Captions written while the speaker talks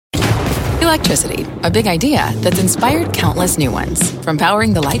Electricity, a big idea that's inspired countless new ones. From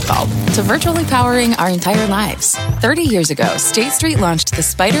powering the light bulb to virtually powering our entire lives. 30 years ago, State Street launched the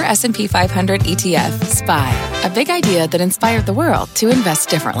SPDR S&P 500 ETF, SPY. A big idea that inspired the world to invest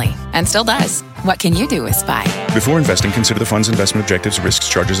differently. And still does. What can you do with SPY? Before investing, consider the fund's investment objectives, risks,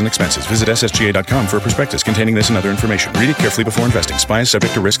 charges, and expenses. Visit ssga.com for a prospectus containing this and other information. Read it carefully before investing. SPY is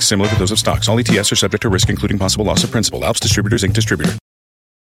subject to risks similar to those of stocks. All ETFs are subject to risk, including possible loss of principal. Alps Distributors, Inc. Distributor.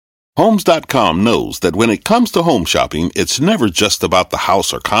 Homes.com knows that when it comes to home shopping, it's never just about the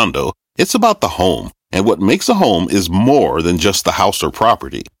house or condo. It's about the home. And what makes a home is more than just the house or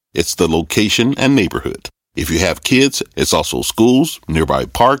property. It's the location and neighborhood. If you have kids, it's also schools, nearby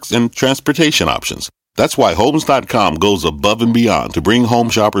parks, and transportation options. That's why Homes.com goes above and beyond to bring home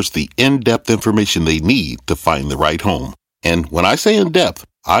shoppers the in-depth information they need to find the right home. And when I say in-depth,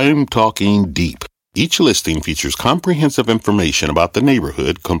 I'm talking deep. Each listing features comprehensive information about the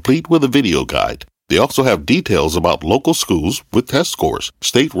neighborhood, complete with a video guide. They also have details about local schools with test scores,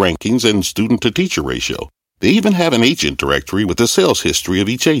 state rankings, and student-to-teacher ratio. They even have an agent directory with the sales history of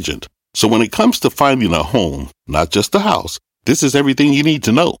each agent. So when it comes to finding a home, not just a house, this is everything you need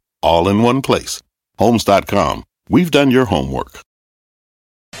to know, all in one place. Homes.com. We've done your homework.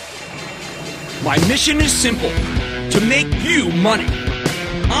 My mission is simple, to make you money.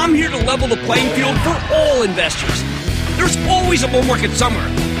 I'm here to level the playing field for all investors. There's always a bull market somewhere,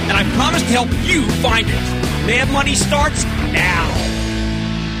 and I promise to help you find it. Mad Money starts now.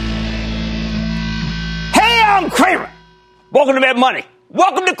 Hey, I'm Kramer. Welcome to Mad Money.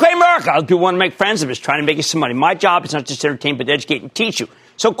 Welcome to Cramerica. I do want to make friends. I'm just trying to make you some money. My job is not just to entertain, but to educate and teach you.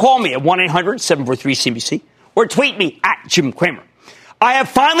 So call me at 1-800-743-CBC or tweet me at Jim Cramer. I have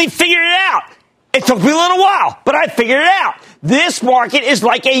finally figured it out. It took me a little while, but I figured it out. This market is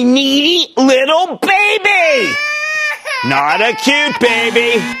like a needy little baby. Not a cute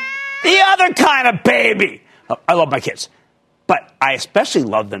baby. The other kind of baby. I love my kids, but I especially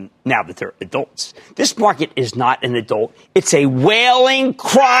love them now that they're adults. This market is not an adult. It's a wailing,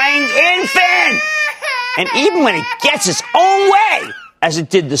 crying infant. And even when it gets its own way, as it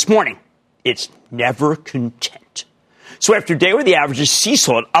did this morning, it's never content. So after a day where the averages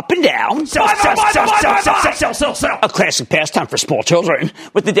seesawed up and down, sell, a classic pastime for small children,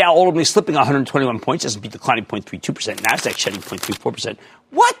 with the Dow ultimately slipping 121 points, S&P declining 0.32%, NASDAQ shedding 0.34%.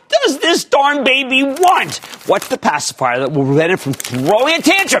 What does this darn baby want? What's the pacifier that will prevent it from throwing a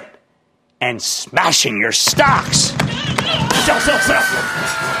tantrum and smashing your stocks? Sell.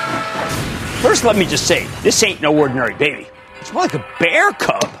 First, let me just say, this ain't no ordinary baby. It's more like a bear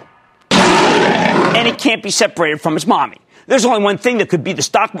cub. And it can't be separated from its mommy. There's only one thing that could be the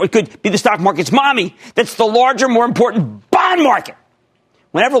stock market's mommy. That's the larger, more important bond market.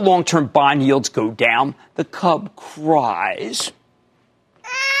 Whenever long-term bond yields go down, the cub cries.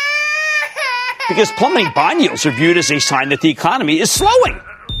 Because plummeting bond yields are viewed as a sign that the economy is slowing.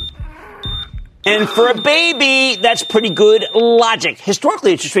 And for a baby, that's pretty good logic.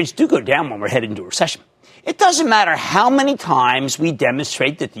 Historically, interest rates do go down when we're headed into a recession. It doesn't matter how many times we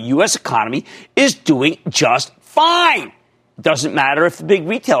demonstrate that the U.S. economy is doing just fine. It doesn't matter if the big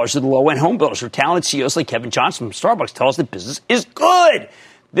retailers or the low-end home builders or talented CEOs like Kevin Johnson from Starbucks tell us that business is good.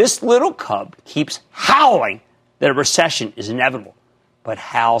 This little cub keeps howling that a recession is inevitable, but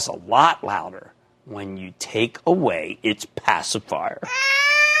howls a lot louder when you take away its pacifier.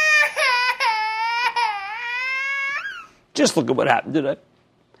 Just look at what happened today.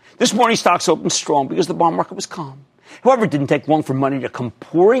 This morning, stocks opened strong because the bond market was calm. However, it didn't take long for money to come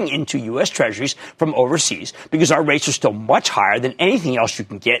pouring into U.S. Treasuries from overseas because our rates are still much higher than anything else you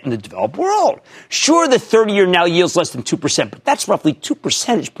can get in the developed world. Sure, the 30-year now yields less than 2%, but that's roughly 2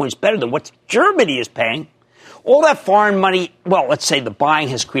 percentage points better than what Germany is paying. All that foreign money, well, let's say the buying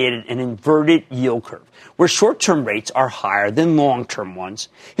has created an inverted yield curve where short-term rates are higher than long-term ones.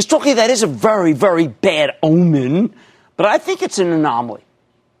 Historically, that is a very, very bad omen, but I think it's an anomaly.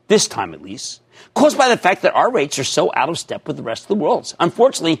 This time at least, caused by the fact that our rates are so out of step with the rest of the world's.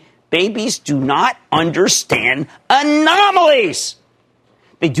 Unfortunately, babies do not understand anomalies.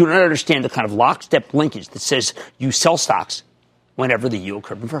 They do not understand the kind of lockstep linkage that says you sell stocks whenever the yield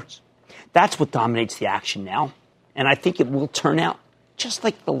curve inverts. That's what dominates the action now, and I think it will turn out just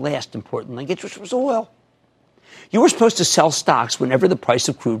like the last important linkage, which was oil. You were supposed to sell stocks whenever the price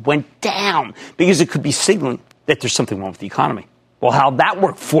of crude went down because it could be signaling that there's something wrong with the economy. Well, how'd that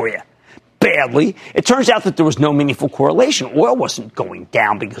work for you? Badly. It turns out that there was no meaningful correlation. Oil wasn't going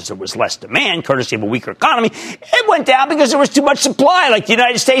down because there was less demand, courtesy of a weaker economy. It went down because there was too much supply, like the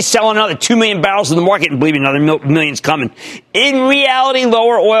United States selling another 2 million barrels in the market and believing another million's coming. In reality,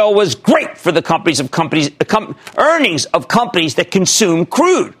 lower oil was great for the earnings of companies that consume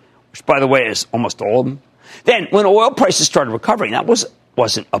crude. which, by the way, is almost all of them. Then, when oil prices started recovering, that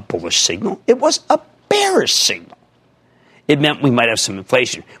wasn't a bullish signal. It was a bearish signal. It meant we might have some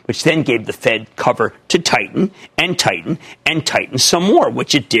inflation, which then gave the Fed cover to tighten and tighten and tighten some more,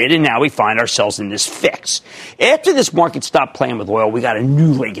 which it did, and now we find ourselves in this fix. After this market stopped playing with oil, we got a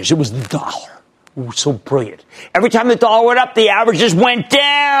new linkage. It was the dollar. Ooh, so brilliant. Every time the dollar went up, the averages went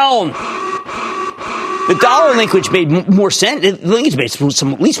down. The dollar linkage made more sense. The linkage made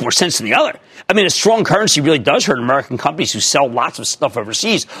at least more sense than the other. I mean, a strong currency really does hurt American companies who sell lots of stuff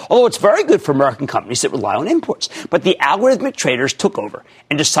overseas, although it's very good for American companies that rely on imports. But the algorithmic traders took over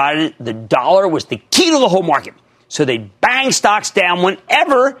and decided the dollar was the key to the whole market. So they bang stocks down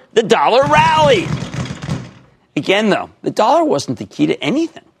whenever the dollar rallied. Again, though, the dollar wasn't the key to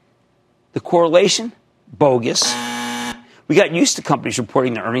anything. The correlation, bogus. We got used to companies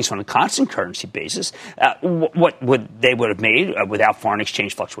reporting their earnings on a constant currency basis, what they would have made without foreign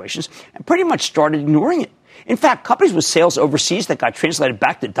exchange fluctuations, and pretty much started ignoring it. In fact, companies with sales overseas that got translated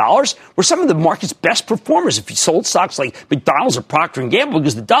back to dollars were some of the market's best performers. If you sold stocks like McDonald's or Procter & Gamble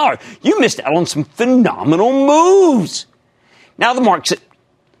because of the dollar, you missed out on some phenomenal moves. Now the market,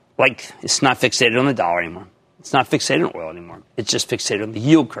 it's not fixated on the dollar anymore. It's not fixated on oil anymore. It's just fixated on the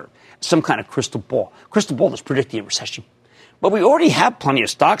yield curve, some kind of crystal ball that's predicting a recession. But we already have plenty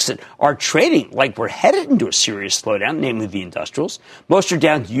of stocks that are trading like we're headed into a serious slowdown, namely the industrials. Most are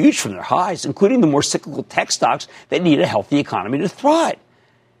down huge from their highs, including the more cyclical tech stocks that need a healthy economy to thrive.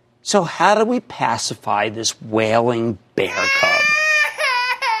 So how do we pacify this wailing bear cub?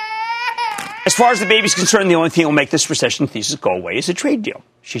 As far as the baby's concerned, the only thing that will make this recession thesis go away is a trade deal.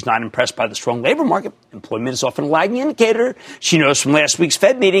 She's not impressed by the strong labor market. Employment is often a lagging indicator. She knows from last week's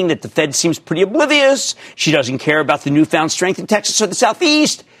Fed meeting that the Fed seems pretty oblivious. She doesn't care about the newfound strength in Texas or the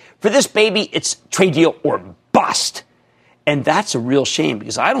Southeast. For this baby, it's trade deal or bust. And that's a real shame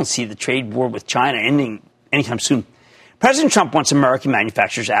because I don't see the trade war with China ending anytime soon. President Trump wants American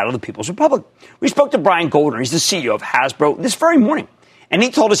manufacturers out of the People's Republic. We spoke to Brian Goldner. He's the CEO of Hasbro this very morning. And he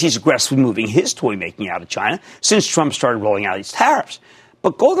told us he's aggressively moving his toy making out of China since Trump started rolling out these tariffs.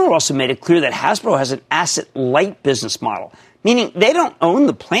 But Goldner also made it clear that Hasbro has an asset-light business model, meaning they don't own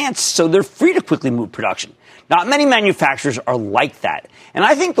the plants, so they're free to quickly move production. Not many manufacturers are like that. And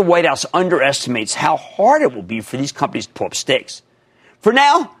I think the White House underestimates how hard it will be for these companies to pull up stakes. For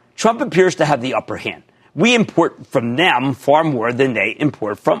now, Trump appears to have the upper hand. We import from them far more than they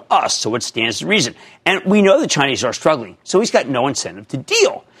import from us, so it stands to reason. And we know the Chinese are struggling, so he's got no incentive to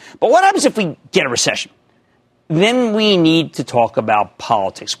deal. But what happens if we get a recession? Then we need to talk about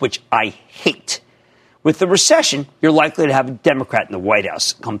politics, which I hate. With the recession, you're likely to have a Democrat in the White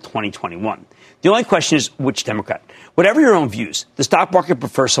House come 2021. The only question is which Democrat. Whatever your own views, the stock market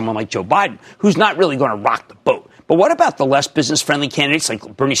prefers someone like Joe Biden, who's not really going to rock the boat. But what about the less business-friendly candidates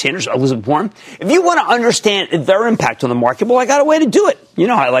like Bernie Sanders or Elizabeth Warren? If you want to understand their impact on the market, well, I got a way to do it. You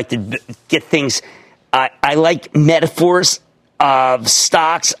know, I like to get things. I like metaphors of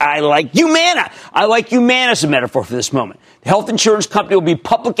stocks. I like Humana. I like Humana as a metaphor for this moment. The health insurance company will be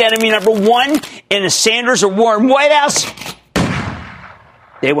public enemy number one in a Sanders or Warren White House.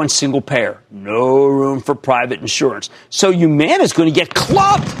 They want single payer. No room for private insurance. So Humana is going to get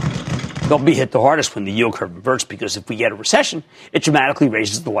clubbed. They'll be hit the hardest when the yield curve inverts because if we get a recession, it dramatically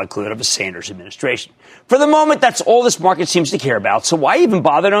raises the likelihood of a Sanders administration. For the moment, that's all this market seems to care about. So why even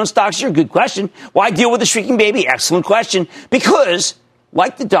bother to own stocks? Your good question. Why deal with a shrieking baby? Excellent question. Because,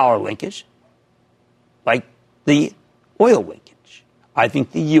 like the dollar linkage, like the oil linkage, I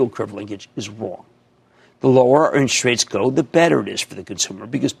think the yield curve linkage is wrong. The lower our interest rates go, the better it is for the consumer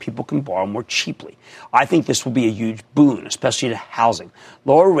because people can borrow more cheaply. I think this will be a huge boon, especially to housing.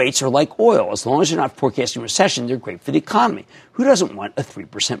 Lower rates are like oil. As long as you're not forecasting recession, they're great for the economy. Who doesn't want a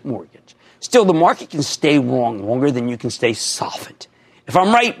 3% mortgage? Still, the market can stay wrong longer than you can stay solvent. If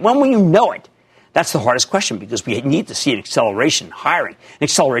I'm right, when will you know it? That's the hardest question because we need to see an acceleration in hiring, an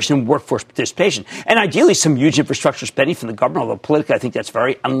acceleration in workforce participation, and ideally some huge infrastructure spending from the government, although politically I think that's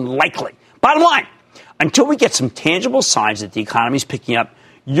very unlikely. Bottom line. Until we get some tangible signs that the economy is picking up,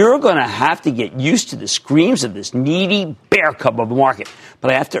 you're going to have to get used to the screams of this needy bear cub of the market.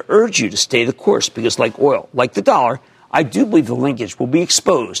 But I have to urge you to stay the course because like oil, like the dollar, I do believe the linkage will be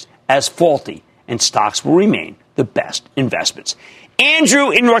exposed as faulty and stocks will remain the best investments.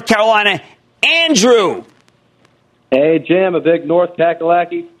 Andrew in North Carolina. Andrew. Hey, Jim, a big North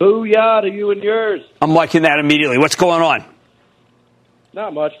Kakalaki. Booyah to you and yours. I'm liking that immediately. What's going on?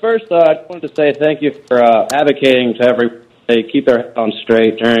 Not much. First, I just wanted to say thank you for advocating to everyone to keep their head on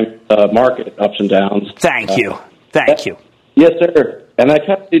straight during market ups and downs. Thank you. Thank you. Yes, sir. And I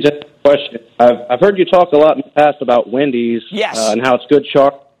kind of just a question. I've heard you talk a lot in the past about Wendy's yes. And how it's good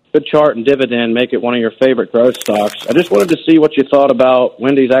chart. good chart and dividend make it one of your favorite growth stocks. I just wanted to see what you thought about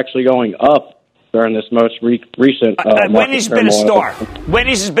Wendy's actually going up during this most recent Wendy's been a star.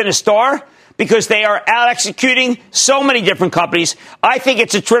 Wendy's has been a star because they are out executing so many different companies. I think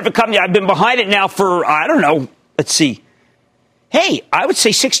it's a terrific company. I've been behind it now for, I don't know, let's see. Hey, I would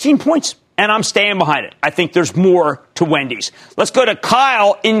say 16 points, and I'm staying behind it. I think there's more to Wendy's. Let's go to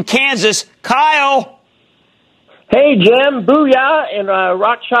Kyle in Kansas. Kyle. Hey, Jim. Booyah and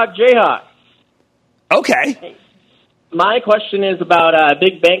Rock Chalk Jayhawk. Okay. My question is about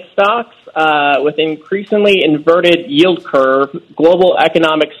big bank stocks with increasingly inverted yield curve, global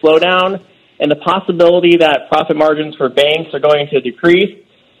economic slowdown, and the possibility that profit margins for banks are going to decrease.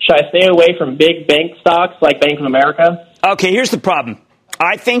 Should I stay away from big bank stocks like Bank of America? Okay, here's the problem.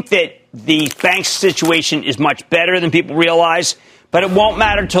 I think that the bank situation is much better than people realize, but it won't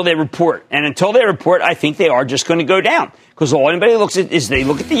matter until they report. And until they report, I think they are just going to go down. Because all anybody looks at is they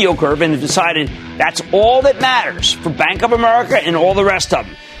look at the yield curve and have decided that's all that matters for Bank of America and all the rest of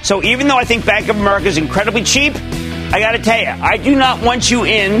them. So even though I think Bank of America is incredibly cheap, I got to tell you, I do not want you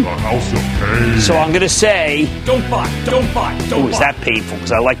in. So I'm going to say, don't buy. Is that painful?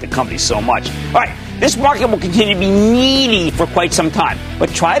 Because I like the company so much. All right, this market will continue to be needy for quite some time,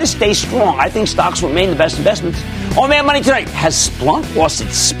 but try to stay strong. I think stocks will remain the best investments. On Mad Money tonight, has Splunk lost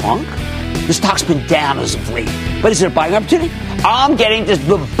its spunk? The stock's been down as of late, but is it a buying opportunity? I'm getting to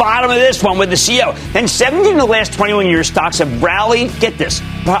the bottom of this one with the CEO. Then 17 of the last 21 years, stocks have rallied, get this,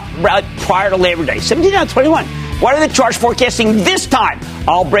 rallied prior to Labor Day. 17 out of 21. What are the charts forecasting this time?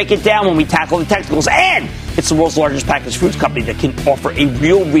 I'll break it down when we tackle the technicals. And it's the world's largest packaged foods company that can offer a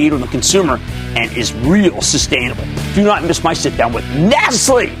real read on the consumer and is real sustainable. Do not miss my sit down with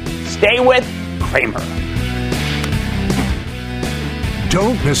Nestle. Stay with Cramer.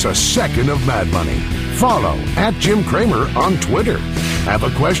 Don't miss a second of Mad Money. Follow @Jim Cramer on Twitter. Have a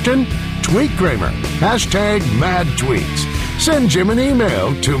question? Tweet Cramer. #MadTweets. Send Jim an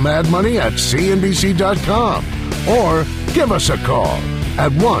email to madmoney@cnbc.com or give us a call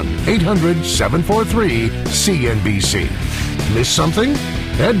at 1-800-743-CNBC. Miss something?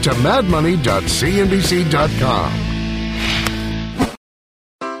 Head to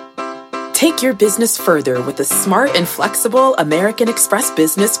madmoney.cnbc.com. Take your business further with the smart and flexible American Express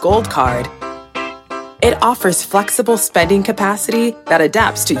Business Gold Card. It offers flexible spending capacity that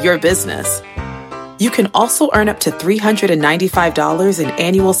adapts to your business. You can also earn up to $395 in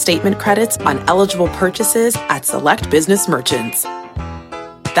annual statement credits on eligible purchases at select business merchants.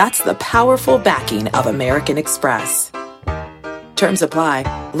 That's the powerful backing of American Express. Terms apply.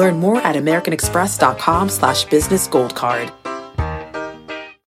 Learn more at americanexpress.com/business gold card.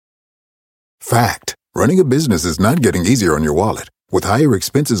 Fact. Running a business is not getting easier on your wallet. With higher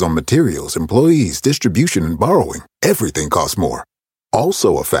expenses on materials, employees, distribution, and borrowing, everything costs more.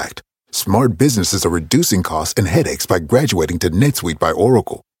 Also a fact. Smart businesses are reducing costs and headaches by graduating to NetSuite by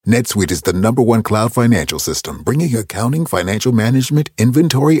Oracle. NetSuite is the #1 cloud financial system, bringing accounting, financial management,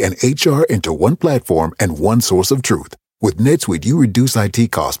 inventory, and HR into one platform and one source of truth. With NetSuite, you reduce IT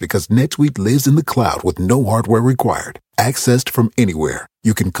costs because NetSuite lives in the cloud with no hardware required, accessed from anywhere.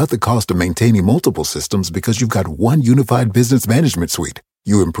 You can cut the cost of maintaining multiple systems because you've got one unified business management suite.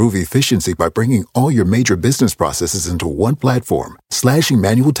 You improve efficiency by bringing all your major business processes into one platform, slashing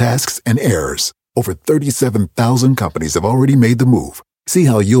manual tasks and errors. Over 37,000 companies have already made the move. See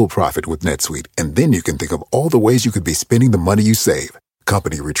how you'll profit with NetSuite, and then you can think of all the ways you could be spending the money you save.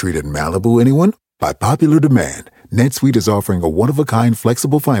 Company retreat in Malibu, anyone? By popular demand, NetSuite is offering a one-of-a-kind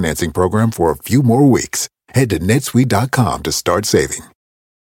flexible financing program for a few more weeks. Head to netsuite.com to start saving.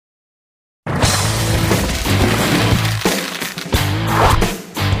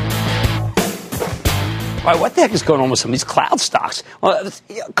 All right, what the heck is going on with some of these cloud stocks? Well, a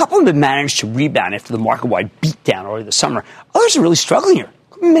couple of them managed to rebound after the market-wide beatdown earlier this summer. Others are really struggling here.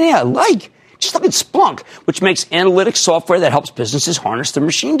 Many I like. Just look at Splunk, which makes analytics software that helps businesses harness their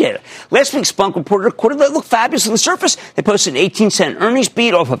machine data. Last week, Splunk reported a quarter that looked fabulous on the surface. They posted an 18-cent earnings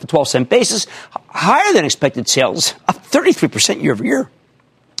beat off of a 12-cent basis, higher than expected sales, up 33% year over year.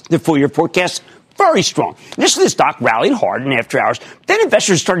 Their full-year forecast, very strong. Initially, the stock rallied hard in after hours. Then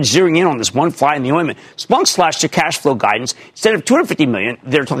investors started zeroing in on this one fly in the ointment. Splunk slashed their cash flow guidance. Instead of $250 million,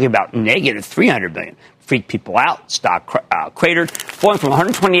 they're talking about negative $300 million. Freaked people out. Stock cratered, falling from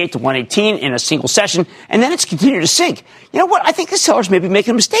 128 to 118 in a single session, and then it's continued to sink. You know what? I think the sellers may be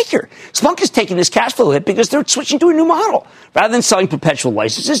making a mistake here. Splunk is taking this cash flow hit because they're switching to a new model. Rather than selling perpetual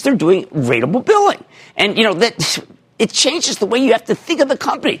licenses, they're doing ratable billing. And, you know, that It changes the way you have to think of the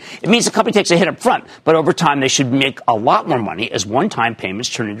company. It means the company takes a hit up front, but over time they should make a lot more money as one-time payments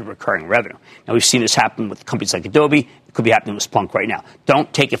turn into recurring revenue. Now, we've seen this happen with companies like Adobe. It could be happening with Splunk right now.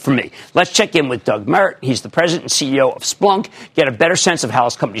 Don't take it from me. Let's check in with Doug Merritt. He's the president and CEO of Splunk. Get a better sense of how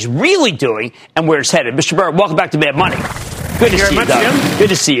this company's really doing and where it's headed. Mr. Merritt, welcome back to Mad Money. Good to see you, Doug. Good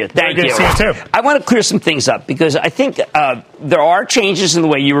to see you. Thank you. Good to see you, too. I want to clear some things up because I think there are changes in the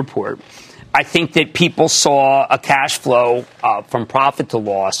way you report. I think that people saw a cash flow from profit to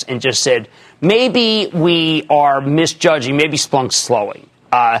loss and just said, maybe we are misjudging, maybe Splunk's slowing.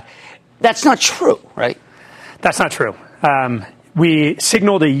 That's not true, right? That's not true. We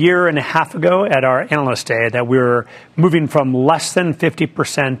signaled a year and a half ago at our Analyst Day that we were moving from less than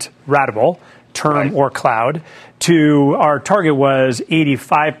 50% ratable, term or cloud, to our target was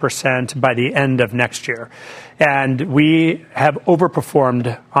 85% by the end of next year. And we have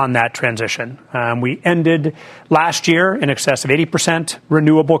overperformed on that transition. We ended last year in excess of 80%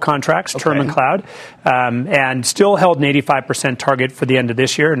 renewable contracts, term and cloud, and still held an 85% target for the end of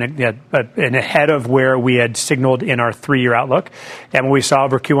this year, and ahead of where we had signaled in our 3-year outlook. And what we saw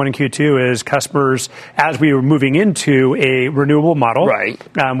over Q1 and Q2 is customers, as we were moving into a renewable model,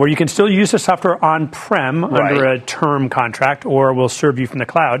 where you can still use the software on-prem under a term contract, or will serve you from the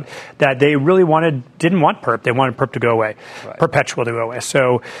cloud, that they really didn't want perp. They wanted perp to go away, perpetual to go away.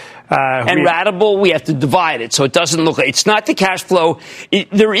 So, and ratable, we have to divide it so it doesn't look like it's not the cash flow.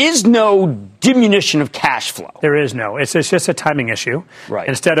 There is no diminution of cash flow. There is no. It's just a timing issue. Right.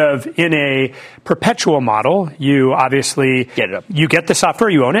 Instead of in a perpetual model, you obviously you get the software,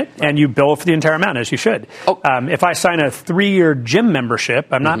 you own it, and you bill for the entire amount as you should. If I sign a 3-year gym membership,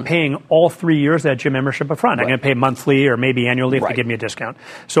 I'm not paying all 3 years of that gym membership up front. I'm going to pay monthly or maybe annually if they give me a discount.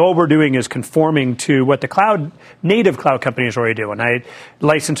 So all we're doing is conforming to what the native cloud companies already do. And I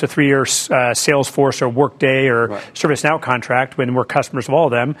license a 3-year Salesforce or Workday or ServiceNow contract when we're customers of all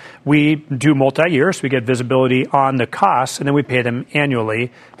of them. We do multi-year, so we get visibility on the costs, and then we pay them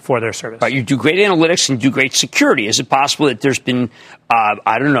annually for their service. You do great analytics and do great security. Is it possible that there's been,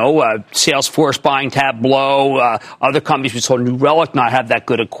 Salesforce buying Tableau, other companies we saw New Relic not have that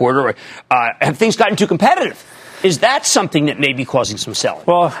good a quarter? Have things gotten too competitive? Is that something that may be causing some selling?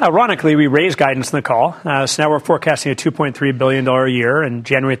 Well, ironically, we raised guidance in the call. So now we're forecasting a $2.3 billion a year in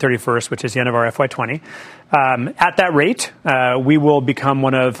January 31st, which is the end of our FY20. At that rate, we will become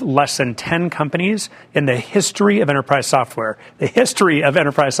one of less than 10 companies in the history of enterprise software, to hit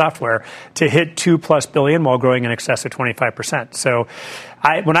 $2+ billion while growing in excess of 25%. So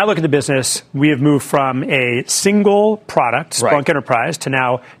when I look at the business, we have moved from a single product, Splunk Enterprise, to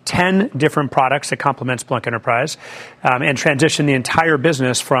now 10 different products that complement Splunk Enterprise, and transition the entire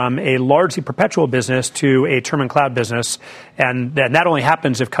business from a largely perpetual business to a term and cloud business. And that only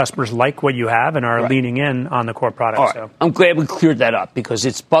happens if customers like what you have and are leaning in on the core product. Right. So. I'm glad we cleared that up because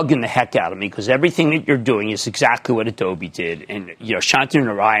it's bugging the heck out of me because everything that you're doing is exactly what Adobe did. And, Shantanu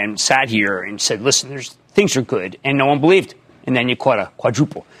Narayan sat here and said, listen, things are good. And no one believed. And then you caught a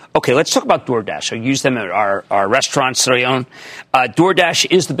quadruple. Okay, let's talk about DoorDash. I use them at our restaurants that I own. DoorDash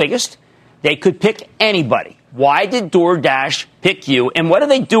is the biggest. They could pick anybody. Why did DoorDash pick you? And what are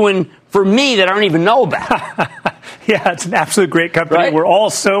they doing for me that I don't even know about? Yeah, it's an absolute great company. Right? We're all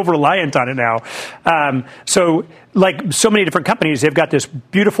so reliant on it now. So like so many different companies, they've got this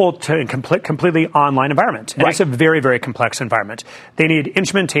beautiful and completely online environment. And it's a very, very complex environment. They need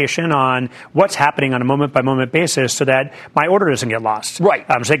instrumentation on what's happening on a moment-by-moment basis so that my order doesn't get lost. So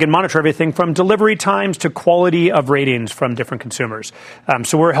they can monitor everything from delivery times to quality of ratings from different consumers.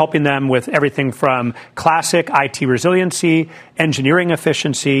 So we're helping them with everything from classic IT resiliency, engineering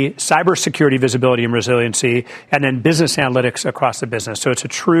efficiency, cybersecurity visibility and resiliency, and then business analytics across the business. So it's a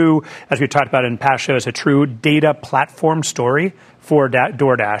true, as we talked about in past shows, a true data platform story for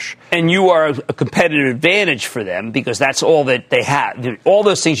DoorDash. And you are a competitive advantage for them because that's all that they have. All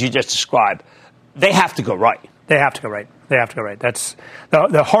those things you just described, they have to go right. They have to go right. That's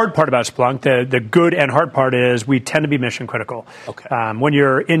the hard part about Splunk. The good and hard part is we tend to be mission critical. When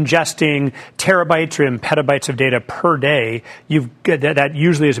you're ingesting terabytes or petabytes of data per day, that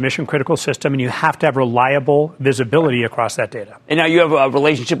usually is a mission critical system, and you have to have reliable visibility across that data. And now you have a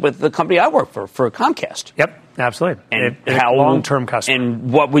relationship with the company I work for Comcast. Yep. Absolutely. And how long-term customer.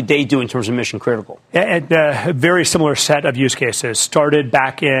 And what would they do in terms of mission critical? A very similar set of use cases. Started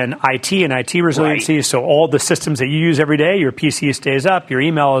back in IT and IT resiliency. So all the systems that you use every day, your PC stays up, your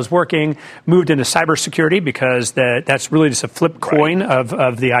email is working. Moved into cybersecurity because that's really just a flip coin of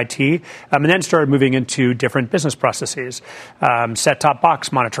the IT. And then started moving into different business processes. Set-top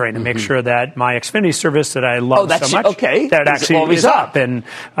box monitoring to make sure that my Xfinity service that I love so much, that actually is up. And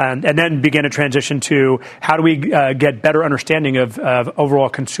then began a transition to how do do we get better understanding of overall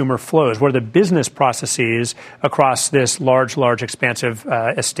consumer flows? What are the business processes across this large, expansive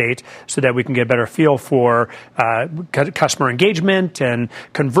estate so that we can get a better feel for customer engagement and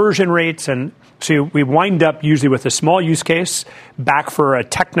conversion rates? And so we wind up usually with a small use case back for a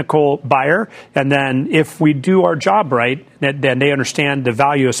technical buyer. And then if we do our job right, then they understand the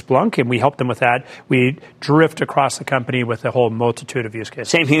value of Splunk and we help them with that. We drift across the company with a whole multitude of use cases.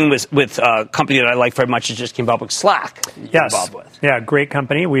 Same thing with a company that I like very much that just came public, Slack. Yes. Involved with. Yeah, great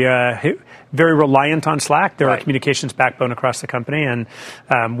company. We very reliant on Slack. They're our communications backbone across the company. And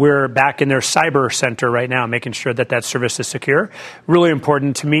we're back in their cyber center right now, making sure that service is secure. Really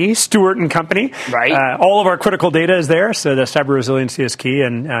important to me, Stewart and Company. Right. All of our critical data is there, so the cyber resiliency is key.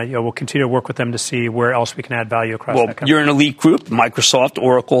 And we'll continue to work with them to see where else we can add value across that company. You're an elite group, Microsoft,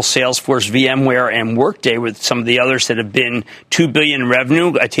 Oracle, Salesforce, VMware, and Workday, with some of the others that have been $2 billion in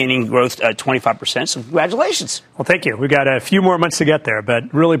revenue, attaining growth 25%. So congratulations. Well, thank you. We've got a few more months to get there,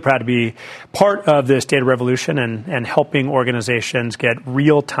 but really proud to be part of this data revolution and helping organizations get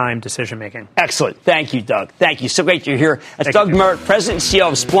real-time decision-making. Excellent. Thank you, Doug. Thank you. So great you're here. That's Doug Merritt, President and CEO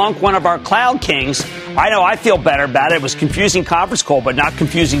of Splunk, one of our cloud kings. I know I feel better about it. It was confusing conference call, but not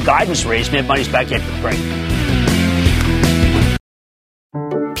confusing guidance raise. Mad Money's back after the break.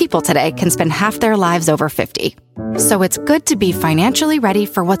 People today can spend half their lives over 50. So it's good to be financially ready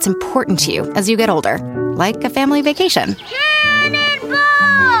for what's important to you as you get older, like a family vacation.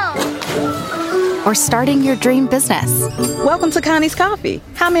 Or starting your dream business. Welcome to Connie's Coffee.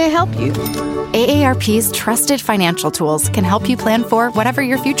 How may I help you? AARP's trusted financial tools can help you plan for whatever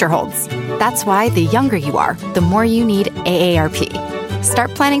your future holds. That's why the younger you are, the more you need AARP.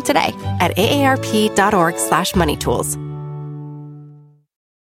 Start planning today at aarp.org/moneytools.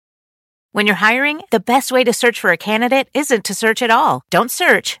 When you're hiring, the best way to search for a candidate isn't to search at all. Don't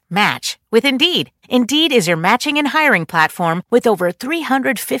search, match with Indeed. Indeed is your matching and hiring platform with over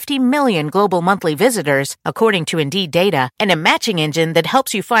 350 million global monthly visitors, according to Indeed data, and a matching engine that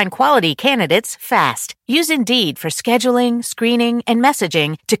helps you find quality candidates fast. Use Indeed for scheduling, screening, and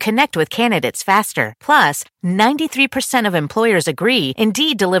messaging to connect with candidates faster. Plus, 93% of employers agree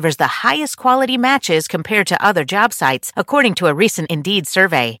Indeed delivers the highest quality matches compared to other job sites, according to a recent Indeed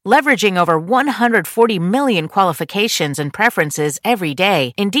survey. Leveraging over 140 million qualifications and preferences every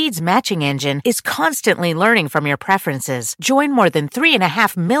day, Indeed's matching engine is constantly learning from your preferences. Join more than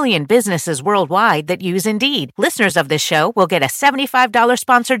 3.5 million businesses worldwide that use Indeed. Listeners of this show will get a $75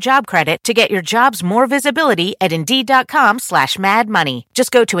 sponsored job credit to get your jobs more visibility at Indeed.com/madmoney.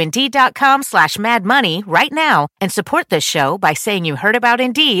 Just go to Indeed.com/madmoney right now and support this show by saying you heard about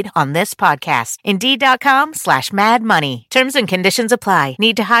Indeed on this podcast. Indeed.com/madmoney. Terms and conditions apply.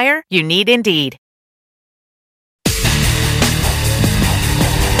 Need to hire? You need Indeed.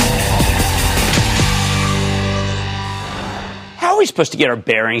 How are we supposed to get our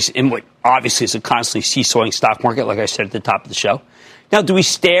bearings in what obviously is a constantly seesawing stock market, like I said at the top of the show? Now, do we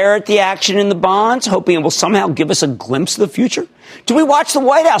stare at the action in the bonds, hoping it will somehow give us a glimpse of the future? Do we watch the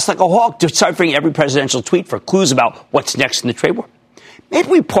White House like a hawk, deciphering every presidential tweet for clues about what's next in the trade war? Maybe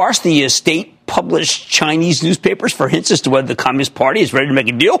we parse the state-published Chinese newspapers for hints as to whether the Communist Party is ready to make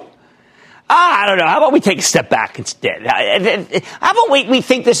a deal? I don't know. How about we take a step back instead? How about we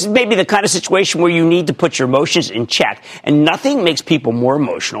think this is maybe the kind of situation where you need to put your emotions in check, and nothing makes people more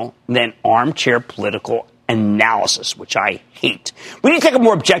emotional than armchair political analysis, which I hate. We need to take a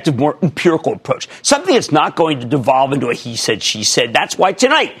more objective, more empirical approach, something that's not going to devolve into a he said, she said. That's why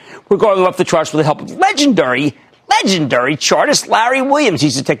tonight we're going off the charts with the help of legendary chartist Larry Williams.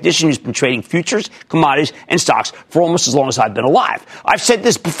 He's a technician who's been trading futures, commodities, and stocks for almost as long as I've been alive. I've said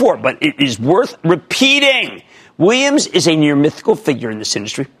this before, but it is worth repeating. Williams is a near mythical figure in this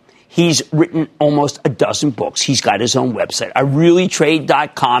industry. He's written almost a dozen books. He's got his own website.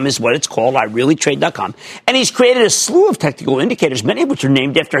 IReallyTrade.com is what it's called, IReallyTrade.com. And he's created a slew of technical indicators, many of which are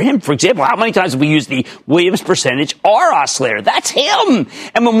named after him. For example, how many times have we used the Williams percentage R oscillator? That's him.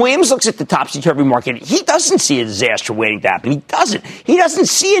 And when Williams looks at the topsy-turvy market, he doesn't see a disaster waiting to happen. He doesn't. He doesn't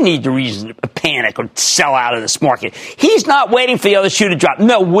see a need to reason to panic or sell out of this market. He's not waiting for the other shoe to drop.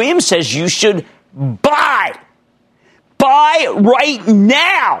 No, Williams says you should buy. Buy right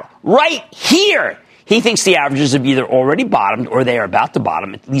now, right here. He thinks the averages have either already bottomed or they are about to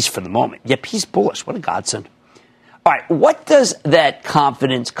bottom, at least for the moment. Yep, he's bullish. What a godsend. All right, what does that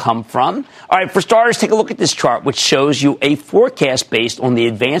confidence come from? All right, for starters, take a look at this chart, which shows you a forecast based on the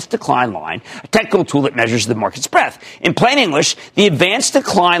advanced decline line, a technical tool that measures the market's breadth. In plain English, the advanced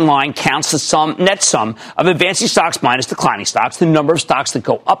decline line counts the net sum of advancing stocks minus declining stocks, the number of stocks that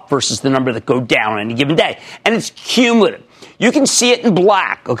go up versus the number that go down on any given day. And it's cumulative. You can see it in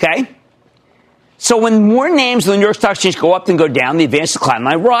black, okay? So when more names on the New York Stock Exchange go up than go down, the advanced decline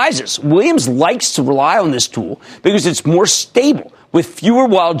line rises. Williams likes to rely on this tool because it's more stable, with fewer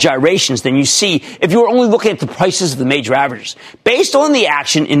wild gyrations than you see if you were only looking at the prices of the major averages. Based on the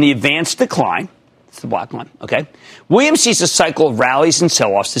action in the advanced decline, it's the black line, okay, Williams sees a cycle of rallies and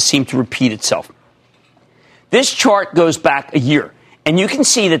sell-offs that seem to repeat itself. This chart goes back a year, and you can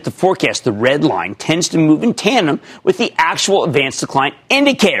see that the forecast, the red line, tends to move in tandem with the actual advanced decline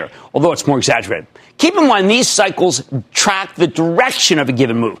indicator, although it's more exaggerated. Keep in mind, these cycles track the direction of a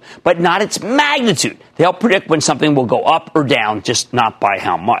given move, but not its magnitude. They help predict when something will go up or down, just not by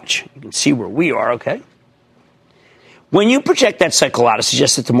how much. You can see where we are, okay? When you project that cycle out, it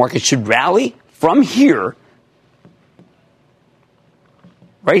suggests that the market should rally from here,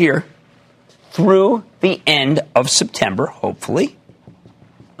 right here, through the end of September, hopefully,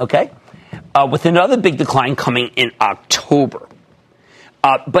 okay, with another big decline coming in October.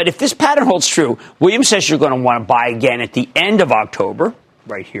 But if this pattern holds true, Williams says you're going to want to buy again at the end of October,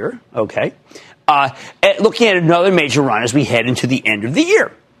 right here, okay, looking at another major run as we head into the end of the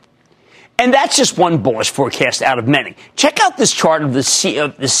year. And that's just one bullish forecast out of many. Check out this chart of the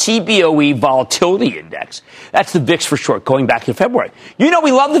CBOE volatility index. That's the VIX for short, going back to February. You know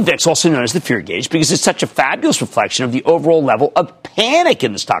we love the VIX, also known as the fear gauge, because it's such a fabulous reflection of the overall level of panic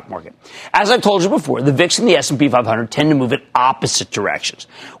in the stock market. As I've told you before, the VIX and the S&P 500 tend to move in opposite directions.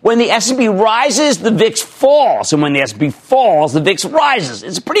 When the S&P rises, the VIX falls, and when the S&P falls, the VIX rises.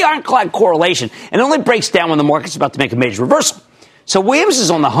 It's a pretty ironclad correlation, and it only breaks down when the market's about to make a major reversal. So Williams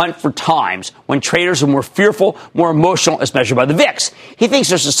is on the hunt for times when traders are more fearful, more emotional, as measured by the VIX. He thinks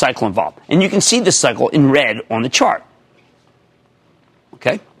there's a cycle involved. And you can see this cycle in red on the chart.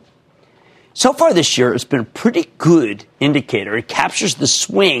 Okay? So far this year, it's been a pretty good indicator. It captures the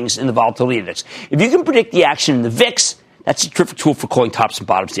swings in the volatility index. If you can predict the action in the VIX, that's a terrific tool for calling tops and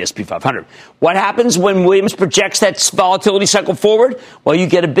bottoms of the S&P 500. What happens when Williams projects that volatility cycle forward? Well, you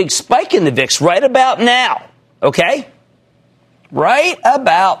get a big spike in the VIX right about now. Okay? Right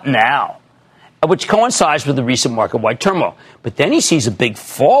about now, which coincides with the recent market-wide turmoil. But then he sees a big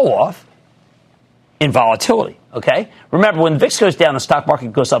fall-off in volatility, okay? Remember, when the VIX goes down, the stock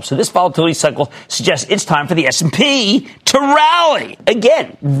market goes up. So this volatility cycle suggests it's time for the S&P to rally.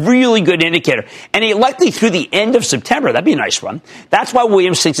 Again, really good indicator. And likely through the end of September. That'd be a nice run. That's why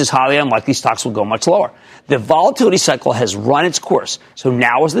Williams thinks it's highly unlikely stocks will go much lower. The volatility cycle has run its course, so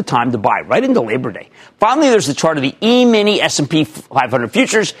now is the time to buy, right into Labor Day. Finally, there's the chart of the E-mini S&P 500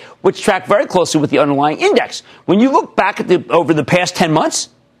 futures, which track very closely with the underlying index. When you look back at over the past 10 months,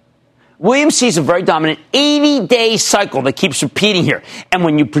 Williams sees a very dominant 80-day cycle that keeps repeating here. And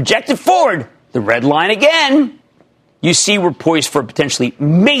when you project it forward, the red line again, you see we're poised for a potentially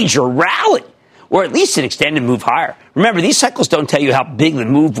major rally, or at least an extended move higher. Remember, these cycles don't tell you how big the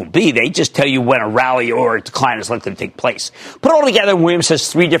move will be. They just tell you when a rally or a decline is likely to take place. Put it all together, Williams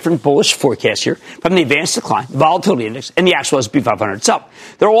has three different bullish forecasts here from the advanced decline, the volatility index, and the actual S&P 500 itself.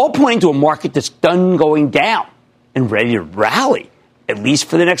 They're all pointing to a market that's done going down and ready to rally, at least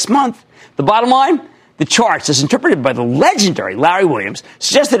for the next month. The bottom line, the charts, as interpreted by the legendary Larry Williams,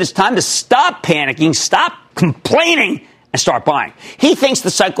 suggest that it's time to stop panicking, stop complaining, and start buying. He thinks the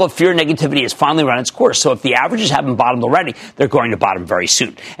cycle of fear and negativity has finally run its course. So if the averages haven't bottomed already, they're going to bottom very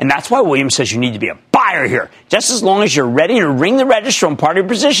soon. And that's why Williams says you need to be a buyer here, just as long as you're ready to ring the register on part of your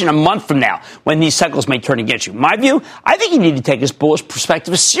position a month from now, when these cycles may turn against you. My view, I think you need to take this bullish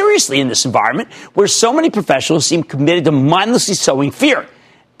perspective seriously in this environment where so many professionals seem committed to mindlessly sowing fear.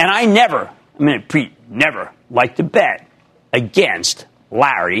 And I never like to bet against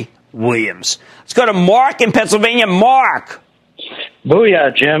Larry Williams. Let's go to Mark in Pennsylvania. Mark.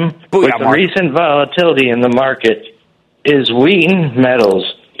 Booyah, Jim. Booyah, With the Mark. recent volatility in the market, is Wheaton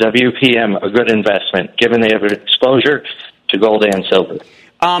Metals, WPM, a good investment, given they have exposure to gold and silver?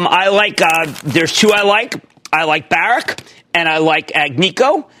 I like, there's two I like. I like Barrick and I like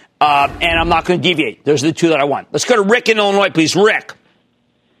Agnico, and I'm not going to deviate. Those are the two that I want. Let's go to Rick in Illinois, please. Rick.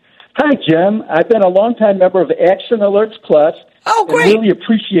 Hi, Jim. I've been a longtime member of Action Alerts Plus. Oh, great. And really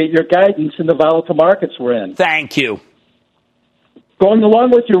appreciate your guidance in the volatile markets we're in. Thank you. Going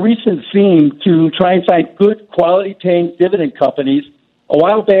along with your recent theme to try and find good quality-paying dividend companies, a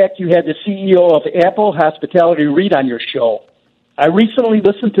while back you had the CEO of Apple Hospitality REIT on your show. I recently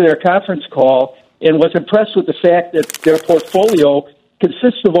listened to their conference call and was impressed with the fact that their portfolio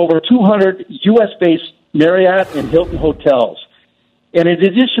consists of over 200 U.S.-based Marriott and Hilton hotels. And in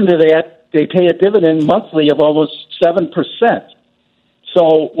addition to that, they pay a dividend monthly of almost 7%.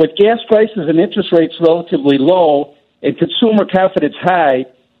 So with gas prices and interest rates relatively low and consumer confidence high,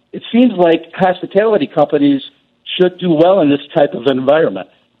 it seems like hospitality companies should do well in this type of environment.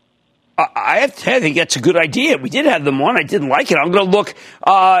 I have to say, I think that's a good idea. We did have them on. I didn't like it. I'm going to look.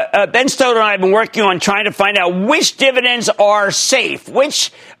 Ben Stoddard and I have been working on trying to find out which dividends are safe,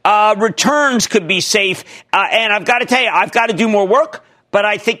 which returns could be safe. And I've got to tell you, I've got to do more work. But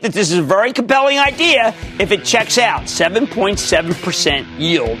I think that this is a very compelling idea if it checks out. 7.7%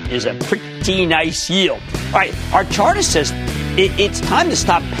 yield is a pretty nice yield. All right, our chartist says it's time to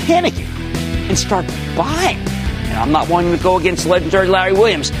stop panicking and start buying. And I'm not wanting to go against legendary Larry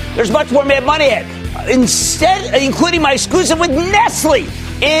Williams. There's much more Mad Money ahead. Instead, including my exclusive with Nestle,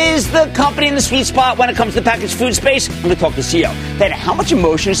 is the company in the sweet spot when it comes to the packaged food space. I'm going to talk to the CEO. Then how much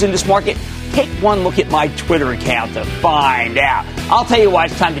emotion is in this market? Take one look at my Twitter account to find out. I'll tell you why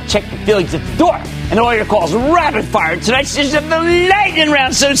it's time to check the feelings at the door. And all your calls rapid fire in tonight's edition of the Lightning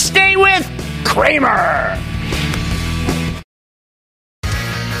Round. So stay with Cramer.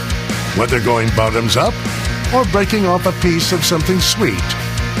 Whether going bottoms up or breaking off a piece of something sweet,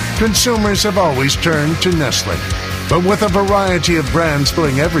 consumers have always turned to Nestle. But with a variety of brands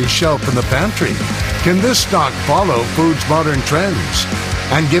filling every shelf in the pantry, can this stock follow food's modern trends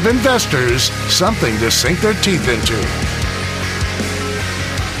and give investors something to sink their teeth into?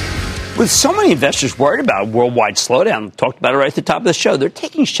 With so many investors worried about a worldwide slowdown, talked about it right at the top of the show, they're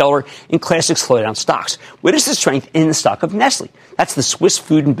taking shelter in classic slowdown stocks. What is the strength in the stock of Nestle? That's the Swiss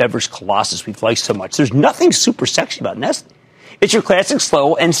food and beverage colossus we've liked so much. There's nothing super sexy about Nestle. It's your classic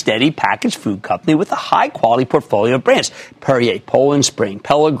slow and steady packaged food company with a high-quality portfolio of brands. Perrier, Poland Spring,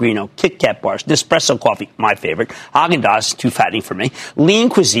 Pellegrino, Kit Kat bars, Nespresso coffee, my favorite, Häagen-Dazs, too fattening for me, Lean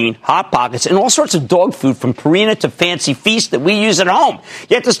Cuisine, Hot Pockets, and all sorts of dog food from Purina to Fancy Feast that we use at home.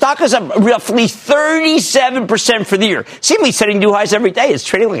 Yet the stock is up roughly 37% for the year, seemingly setting new highs every day. It's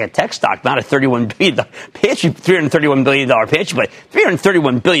trading like a tech stock, not a $31 billion pantry, $331 billion pantry, but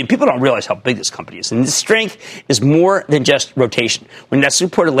 $331 billion. People don't realize how big this company is. And this strength is more than just rotation. When Nestle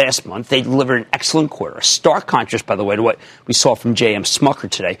reported last month, they delivered an excellent quarter, a stark contrast, by the way, to what we saw from J.M. Smucker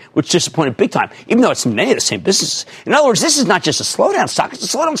today, which disappointed big time, even though it's in many of the same businesses. In other words, this is not just a slowdown stock, it's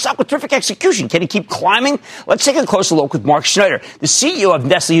a slowdown stock with terrific execution. Can it keep climbing? Let's take a closer look with Mark Schneider, the CEO of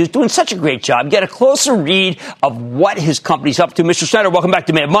Nestle, who's doing such a great job. Get a closer read of what his company's up to. Mr. Schneider, welcome back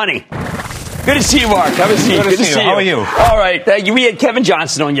to Mad Money. Good to see you, Mark. Good to see you. How are you? All right. We had Kevin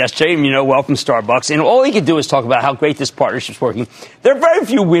Johnson on yesterday, and, welcome Starbucks. And all he could do is talk about how great this partnership's working. There are very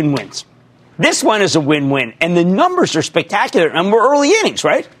few win-wins. This one is a win-win, and the numbers are spectacular, and we're early innings,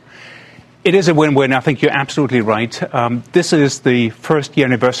 right? It is a win-win. I think you're absolutely right. This is the first year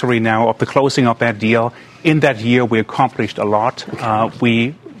anniversary now of the closing of that deal. In that year, we accomplished a lot. Okay.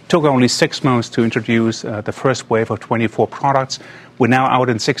 We took only 6 months to introduce the first wave of 24 products. We're now out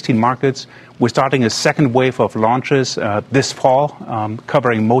in 16 markets. We're starting a second wave of launches this fall,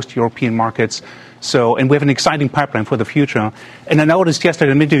 covering most European markets. And we have an exciting pipeline for the future. And I noticed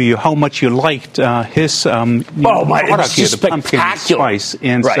yesterday in an interview how much you liked his product here, the pumpkin spice.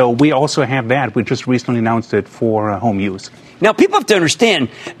 And right. So we also have that. We just recently announced it for home use. Now, people have to understand,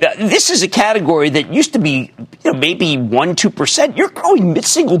 this is a category that used to be maybe 1-2%. You're growing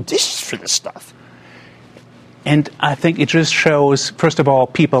mid-single digits for this stuff. And I think it just shows, first of all,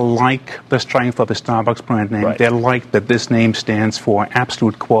 people like the strength of the Starbucks brand name. Right. They like that this name stands for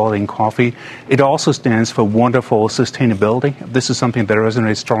absolute quality in coffee. It also stands for wonderful sustainability. This is something that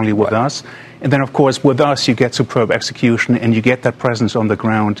resonates strongly with us. And then, of course, with us, you get superb execution and you get that presence on the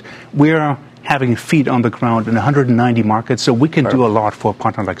ground. We're having feet on the ground in 190 markets, so we can do a lot for a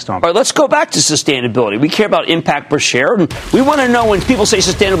partner like Starbucks. All right, let's go back to sustainability. We care about impact per share, and we want to know when people say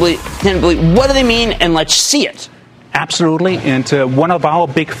sustainability, what do they mean, and let's see it. Absolutely, and one of our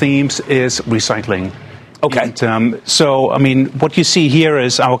big themes is recycling. Okay. And, what you see here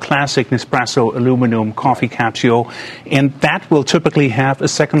is our classic Nespresso aluminum coffee capsule, and that will typically have a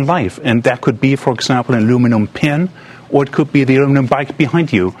second life, and that could be, for example, an aluminum pin, or it could be the aluminum bike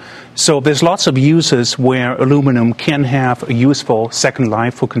behind you. So there's lots of uses where aluminum can have a useful second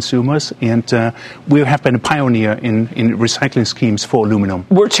life for consumers, and we have been a pioneer in recycling schemes for aluminum.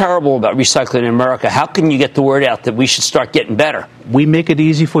 We're terrible about recycling in America. How can you get the word out that we should start getting better? We make it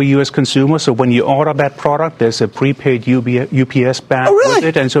easy for you as consumers, so when you order that product, there's a prepaid UPS bag with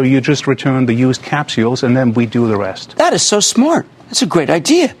it, and so you just return the used capsules, and then we do the rest. That is so smart. That's a great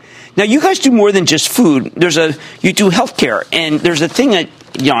idea. Now, you guys do more than just food. You do healthcare, and there's a thing that,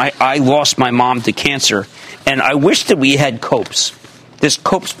 I lost my mom to cancer, and I wish that we had COPES. This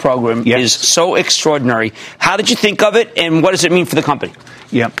COPES program is so extraordinary. How did you think of it, and what does it mean for the company?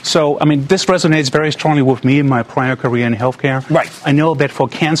 Yeah, so, this resonates very strongly with me in my prior career in healthcare. Right. I know that for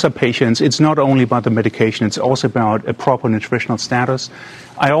cancer patients, it's not only about the medication, it's also about a proper nutritional status.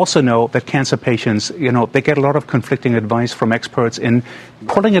 I also know that cancer patients, they get a lot of conflicting advice from experts, in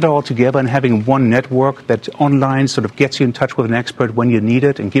pulling it all together and having one network that online sort of gets you in touch with an expert when you need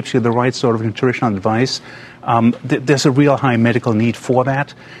it and gives you the right sort of nutritional advice. There's a real high medical need for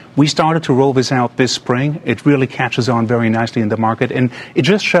that. We started to roll this out this spring. It really catches on very nicely in the market, and it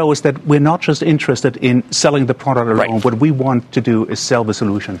just shows that we're not just interested in selling the product alone. Right. What we want to do is sell the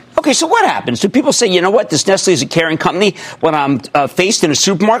solution. Okay, so what happens? Do people say, you know what, this Nestle is a caring company? When I'm faced in a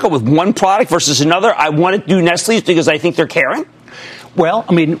supermarket with one product versus another, I want to do Nestle's because I think they're caring? Well,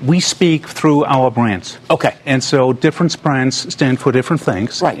 I mean, we speak through our brands. Okay. And so different brands stand for different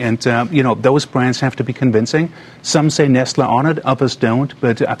things. Right. And, those brands have to be convincing. Some say Nestle on it, others don't.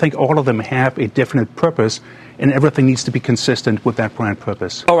 But I think all of them have a definite purpose, and everything needs to be consistent with that brand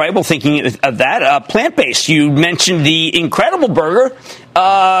purpose. All right. Well, thinking of that, plant-based, you mentioned the Incredible Burger,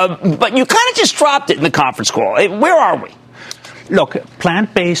 but you kind of just dropped it in the conference call. Where are we? Look,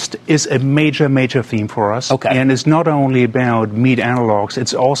 plant-based is a major, major theme for us. Okay. And it's not only about meat analogs,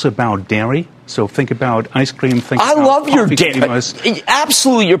 it's also about dairy. So think about ice cream. I love your dairy.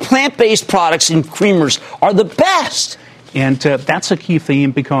 Absolutely. Your plant-based products and creamers are the best. And that's a key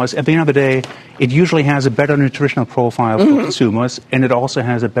theme because at the end of the day, it usually has a better nutritional profile for consumers, and it also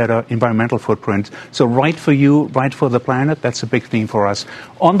has a better environmental footprint. So right for you, right for the planet, that's a big theme for us.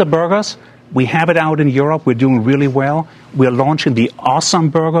 On the burgers, we have it out in Europe. We're doing really well. We're launching the Awesome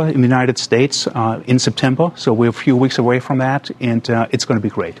Burger in the United States in September. So we're a few weeks away from that, and it's going to be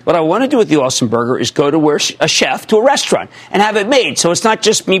great. What I want to do with the Awesome Burger is go to a chef to a restaurant and have it made. So it's not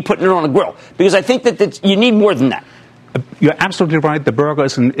just me putting it on a grill, because I think that you need more than that. You're absolutely right. The burger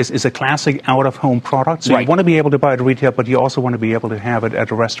is a classic out-of-home product. So You want to be able to buy it at retail, but you also want to be able to have it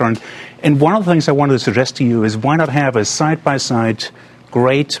at a restaurant. And one of the things I wanted to suggest to you is why not have a side-by-side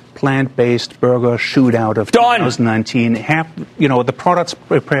great plant-based burger shootout of 2019. Have the products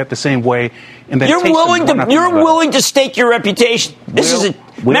prepared the same way, and then you're willing to stake your reputation.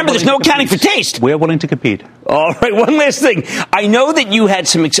 Remember, there's no accounting for taste. We're willing to compete. All right. One last thing. I know that you had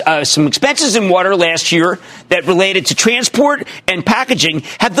some expenses in water last year that related to transport and packaging.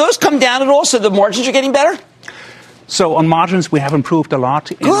 Have those come down at all, so the margins are getting better? So on margins, we have improved a lot.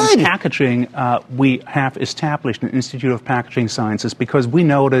 Good. In packaging, we have established an Institute of Packaging Sciences because we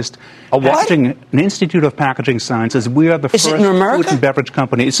noticed an Institute of Packaging Sciences. We are the first food and beverage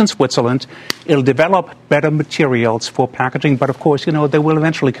company. It's in Switzerland. It'll develop better materials for packaging, but of course, they will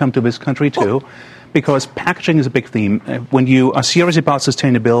eventually come to this country too. Because packaging is a big theme. When you are serious about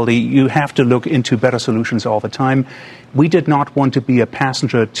sustainability, you have to look into better solutions all the time. We did not want to be a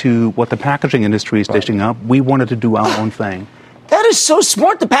passenger to what the packaging industry is dishing up. We wanted to do our own thing. That is so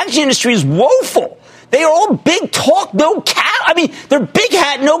smart. The packaging industry is woeful. They are all big talk, no cattle. I mean, they're big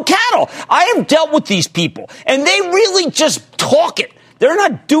hat, no cattle. I have dealt with these people, and they really just talk it. They're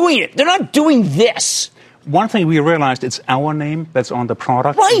not doing it. They're not doing this. One thing we realized, it's our name that's on the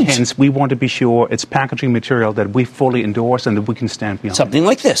product. Right. Hence, we want to be sure it's packaging material that we fully endorse and that we can stand behind. Something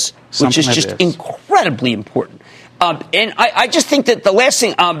like this, which is just incredibly important. And I just think that the last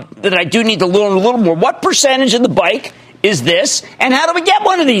thing that I do need to learn a little more, what percentage of the bike is this, and how do we get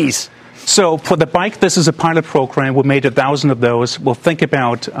one of these? So for the bike, this is a pilot program. We made 1,000 of those. We'll think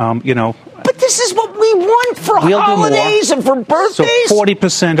about, But this is what we want for holidays and for birthdays. So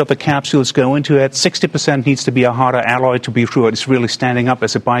 40% of the capsules go into it. 60% needs to be a harder alloy to be sure it's really standing up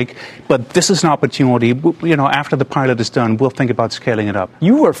as a bike. But this is an opportunity. After the pilot is done, we'll think about scaling it up.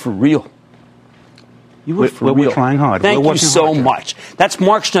 You are for real. We're trying hard. Thank you so much. That's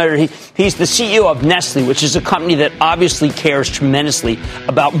Mark Schneider. He's the CEO of Nestle, which is a company that obviously cares tremendously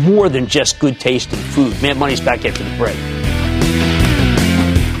about more than just good taste in food. Mad Money's back after the break.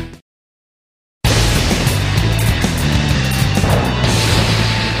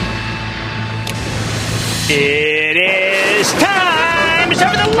 It is time. It's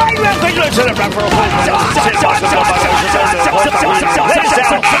time for the light round.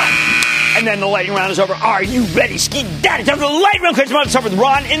 And then the lightning round is over. Are you ready, Ski Daddy? Time for the lightning round. Let's start with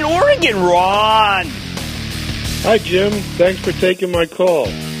Ron in Oregon. Ron. Hi, Jim. Thanks for taking my call.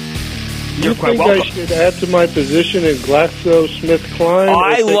 You're quite welcome. I should add to my position in GlaxoSmithKline?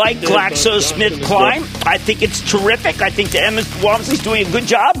 I like GlaxoSmithKline. I think it's terrific. I think the Emma Walmsley's doing a good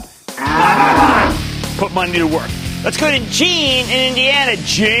job. Put money to work. Let's go to Jean in Indiana.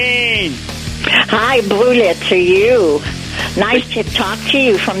 Jean. Hi, Blue to you. Nice to talk to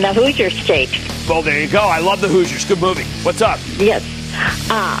you from the Hoosier State. Well, there you go. I love the Hoosiers. Good movie. What's up? Yes.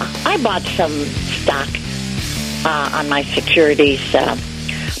 I bought some stock on my securities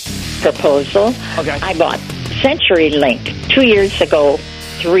proposal. Okay. I bought CenturyLink 2 years ago,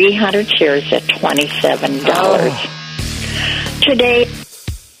 300 shares at $27. Today,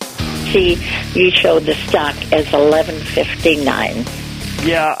 see you showed the stock as $11.59.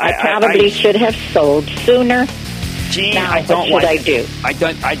 Yeah, I probably should have sold sooner. Gene, now, I don't what like should it. I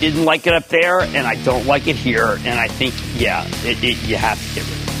do. I didn't like it up there, and I don't like it here. And I think, you have to get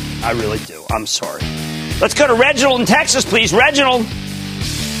rid of it. I really do. I'm sorry. Let's go to Reginald in Texas, please. Reginald.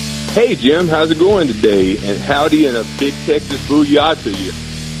 Hey, Jim. How's it going today? And howdy and a big Texas booyah to you.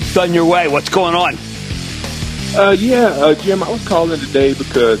 Done your way. What's going on? Jim, I was calling today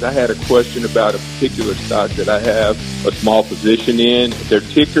because I had a question about a particular stock that I have a small position in. Their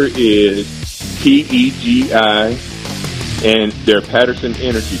ticker is PEGI, and they're Patterson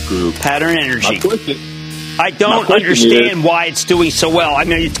Energy Group. Pattern Energy. My question, I don't understand why it's doing so well. I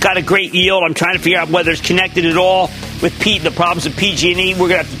mean, it's got a great yield. I'm trying to figure out whether it's connected at all with the problems of PG&E. We're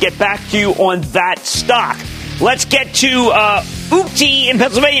going to have to get back to you on that stock. Let's get to Oopty in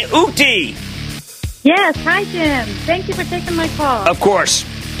Pennsylvania. Oopty. Yes. Hi, Jim. Thank you for taking my call. Of course.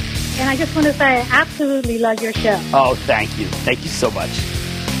 And I just want to say I absolutely love your show. Oh, thank you. Thank you so much.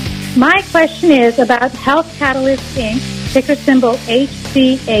 My question is about Health Catalyst, Inc., ticker symbol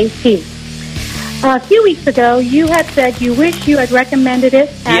HCAT. A few weeks ago, you had said you wish you had recommended it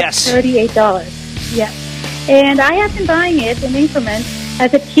at $38. Yes. And I have been buying it in increments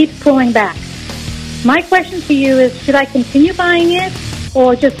as it keeps pulling back. My question to you is, should I continue buying it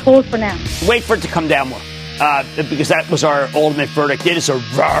or just hold for now? Wait for it to come down more, because that was our ultimate verdict. It is a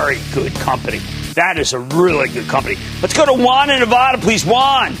very good company. That is a really good company. Let's go to Juan in Nevada, please.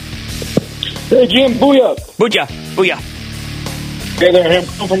 Juan. Hey, Jim. Booyah. Booyah. Booyah. Hey there.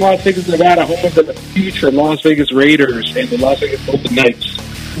 I'm from Las Vegas, Nevada, home of the future Las Vegas Raiders and the Las Vegas Golden Knights.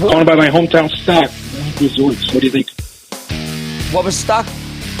 Owned by my hometown stock, Wynn Resorts. What do you think? What was the stock?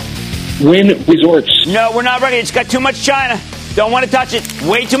 Wynn Resorts. No, we're not ready. It's got too much China. Don't want to touch it.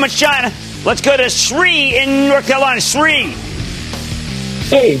 Way too much China. Let's go to Sri in North Carolina. Sri.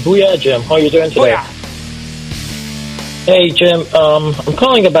 Hey, booyah, Jim. How are you doing today? Booyah. Hey, Jim. I'm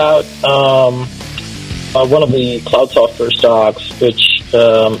calling about one of the cloud software stocks, which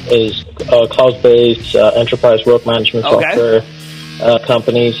is cloud-based enterprise work management software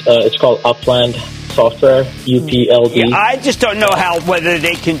companies. It's called Upland Software, UPLD. Yeah, I just don't know whether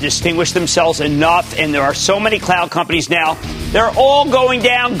they can distinguish themselves enough, and there are so many cloud companies now. They're all going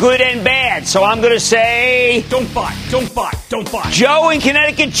down, good and bad. So I'm going to say, don't buy. Joe in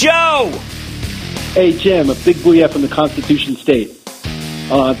Connecticut. Joe. Hey, Jim, a big booyah from the Constitution State.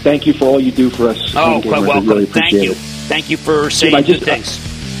 Thank you for all you do for us. Oh, quite welcome. Really appreciate it. Thank you for saying good things.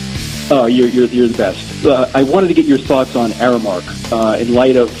 You're the best. I wanted to get your thoughts on Aramark in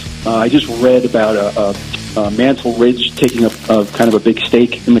light of I just read about Mansell Ridge taking up kind of a big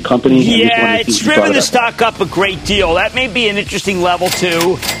stake in the company. Yeah, it's driven the stock up a great deal. That may be an interesting level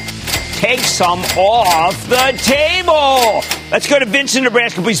to take some off the table. Let's go to Vince in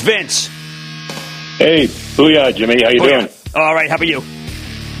Nebraska, please. Vince. Hey, booyah, Jimmy. How you doing? All right, how about you?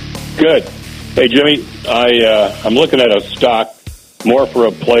 Good. Hey, Jimmy, I'm looking at a stock more for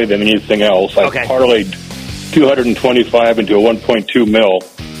a play than anything else. I parlayed 225 into a 1.2 mil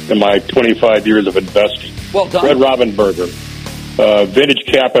in my 25 years of investing. Well done. Red Robin Burger. Vintage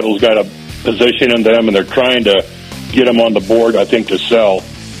Capital's got a position in them, and they're trying to get them on the board, I think, to sell.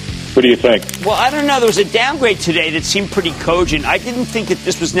 What do you think? Well, I don't know. There was a downgrade today that seemed pretty cogent. I didn't think that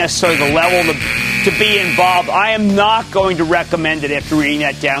this was necessarily the level to be involved. I am not going to recommend it after reading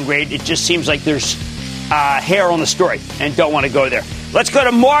that downgrade. It just seems like there's hair on the story, and don't want to go there. Let's go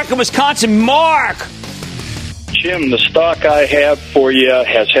to Mark in Wisconsin. Mark! Jim, the stock I have for you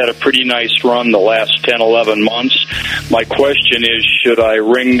has had a pretty nice run the last 10, 11 months. My question is, should I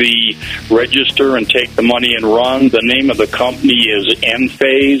ring the register and take the money and run? The name of the company is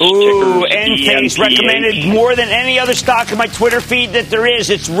Enphase. Ooh, Enphase, recommended more than any other stock in my Twitter feed that there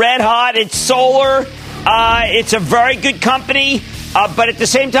is. It's red hot. It's solar. It's a very good company. But at the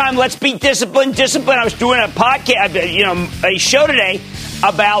same time, let's be disciplined. I was doing a podcast, a show today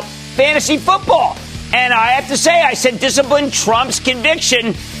about fantasy football. And I have to say, I said discipline trumps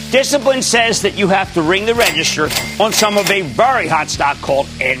conviction. Discipline says that you have to ring the register on some of a very hot stock called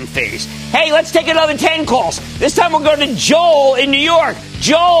Enphase. Hey, let's take another 10 calls. This time we're going to Joel in New York.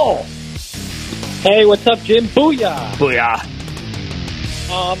 Joel. Hey, what's up, Jim? Booyah. Booyah.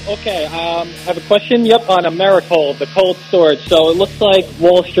 Okay, I have a question, on Americold, the cold storage. So it looks like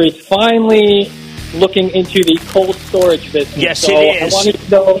Wall Street's finally looking into the cold storage business. Yes, so it is. I wanted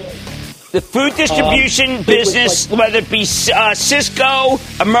to know... The food distribution business, whether it be Cisco,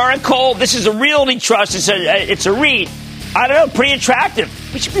 Americold, this is a Realty Trust. It's a REIT. I don't know, pretty attractive.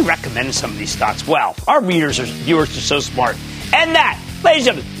 We should be recommending some of these stocks. Wow, our viewers are so smart. And that, ladies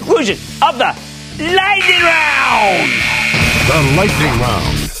and gentlemen, conclusion of the Lightning Round. The Lightning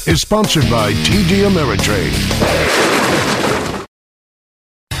Round. is sponsored by TD Ameritrade.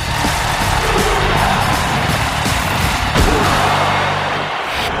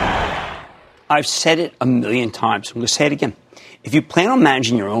 I've said it a million times. I'm going to say it again. If you plan on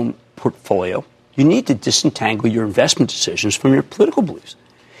managing your own portfolio, you need to disentangle your investment decisions from your political beliefs.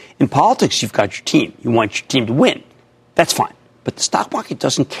 In politics, you've got your team. You want your team to win. That's fine. But the stock market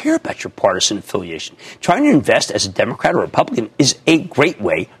doesn't care about your partisan affiliation. Trying to invest as a Democrat or Republican is a great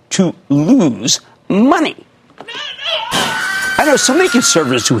way to lose money. I know so many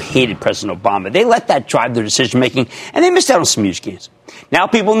conservatives who hated President Obama. They let that drive their decision-making, and they missed out on some huge gains. Now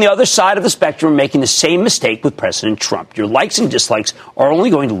people on the other side of the spectrum are making the same mistake with President Trump. Your likes and dislikes are only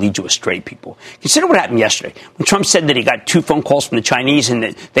going to lead you astray, people. Consider what happened yesterday when Trump said that he got 2 phone calls from the Chinese and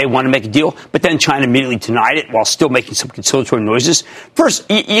that they want to make a deal, but then China immediately denied it while still making some conciliatory noises. First,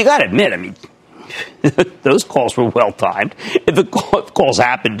 you got to admit, I mean, those calls were well-timed. If the calls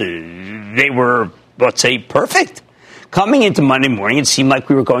happened, they were, let's say, perfect. Coming into Monday morning, it seemed like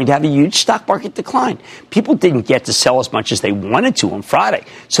we were going to have a huge stock market decline. People didn't get to sell as much as they wanted to on Friday.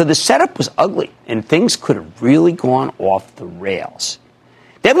 So the setup was ugly, and things could have really gone off the rails.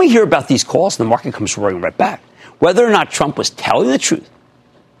 Then we hear about these calls, and the market comes roaring right back. Whether or not Trump was telling the truth,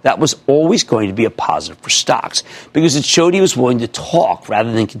 that was always going to be a positive for stocks because it showed he was willing to talk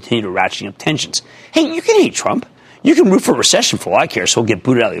rather than continue to ratcheting up tensions. Hey, you can hate Trump. You can root for a recession for all I care, so he'll get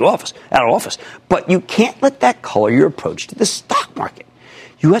booted out of office. But you can't let that color your approach to the stock market.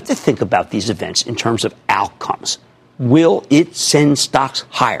 You have to think about these events in terms of outcomes. Will it send stocks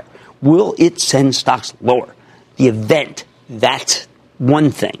higher? Will it send stocks lower? The event, that's one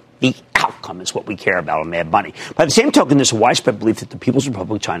thing. The outcome is what we care about on Mad Money. By the same token, there's a widespread belief that the People's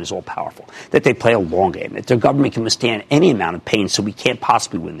Republic of China is all-powerful, that they play a long game, that their government can withstand any amount of pain, so we can't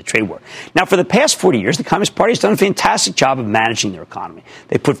possibly win the trade war. Now, for the past 40 years, the Communist Party has done a fantastic job of managing their economy.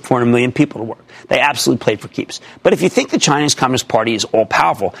 They put 400 million people to work. They absolutely played for keeps. But if you think the Chinese Communist Party is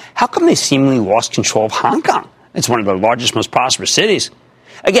all-powerful, how come they seemingly lost control of Hong Kong? It's one of the largest, most prosperous cities.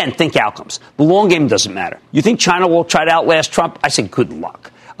 Again, think outcomes. The long game doesn't matter. You think China will try to outlast Trump? I say good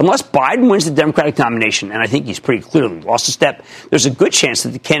luck. Unless Biden wins the Democratic nomination, and I think he's pretty clearly lost a step, there's a good chance that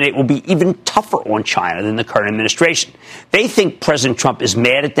the candidate will be even tougher on China than the current administration. They think President Trump is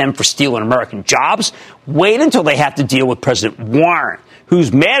mad at them for stealing American jobs. Wait until they have to deal with President Warren,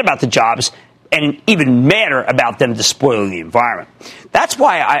 who's mad about the jobs and even madder about them despoiling the environment. That's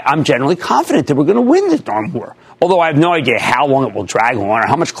why I'm generally confident that we're going to win the darn war, although I have no idea how long it will drag on or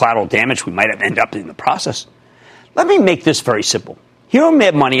how much collateral damage we might end up in the process. Let me make this very simple. Here on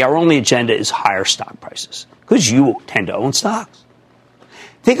Mad Money, our only agenda is higher stock prices, because you tend to own stocks.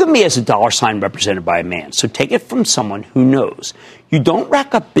 Think of me as a dollar sign represented by a man, so take it from someone who knows. You don't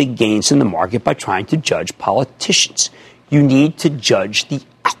rack up big gains in the market by trying to judge politicians. You need to judge the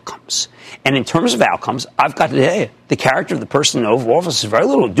outcomes. And in terms of outcomes, I've got to tell you, the character of the person in the Oval Office has very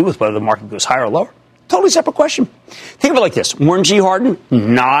little to do with whether the market goes higher or lower. Totally separate question. Think of it like this. Warren G. Harding,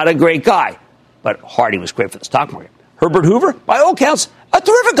 not a great guy, but Harding was great for the stock market. Herbert Hoover, by all accounts, a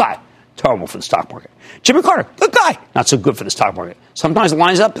terrific guy. Terrible for the stock market. Jimmy Carter, good guy. Not so good for the stock market. Sometimes it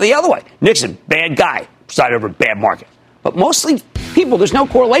lines up the other way. Nixon, bad guy. Presided over a bad market. But mostly, people, there's no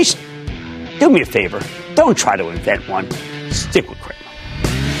correlation. Do me a favor. Don't try to invent one. Stick with Cramer.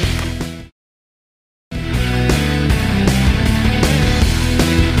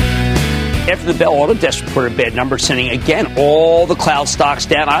 After the Bell Autodesk reported bad numbers, sending again all the cloud stocks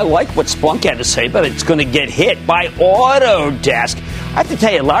down. I like what Splunk had to say, but it's going to get hit by Autodesk. I have to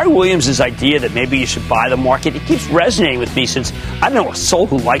tell you, Larry Williams' idea that maybe you should buy the market, it keeps resonating with me since I know a soul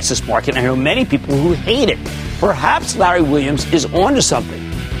who likes this market, and I know many people who hate it. Perhaps Larry Williams is onto something.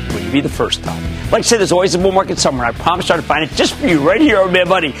 Wouldn't be the first time. Like I said, there's always a bull market somewhere. I promise I'll find it just for you right here on Mad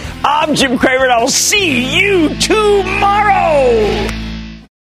Money. I'm Jim Cramer, and I will see you tomorrow.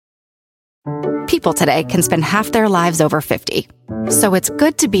 People today can spend half their lives over 50. So it's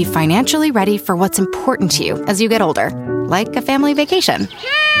good to be financially ready for what's important to you as you get older, like a family vacation.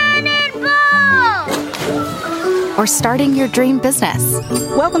 Or starting your dream business.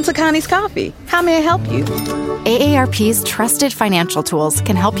 Welcome to Connie's Coffee. How may I help you? AARP's trusted financial tools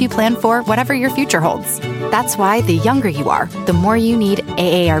can help you plan for whatever your future holds. That's why the younger you are, the more you need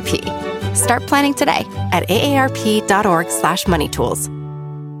AARP. Start planning today at aarp.org/moneytools.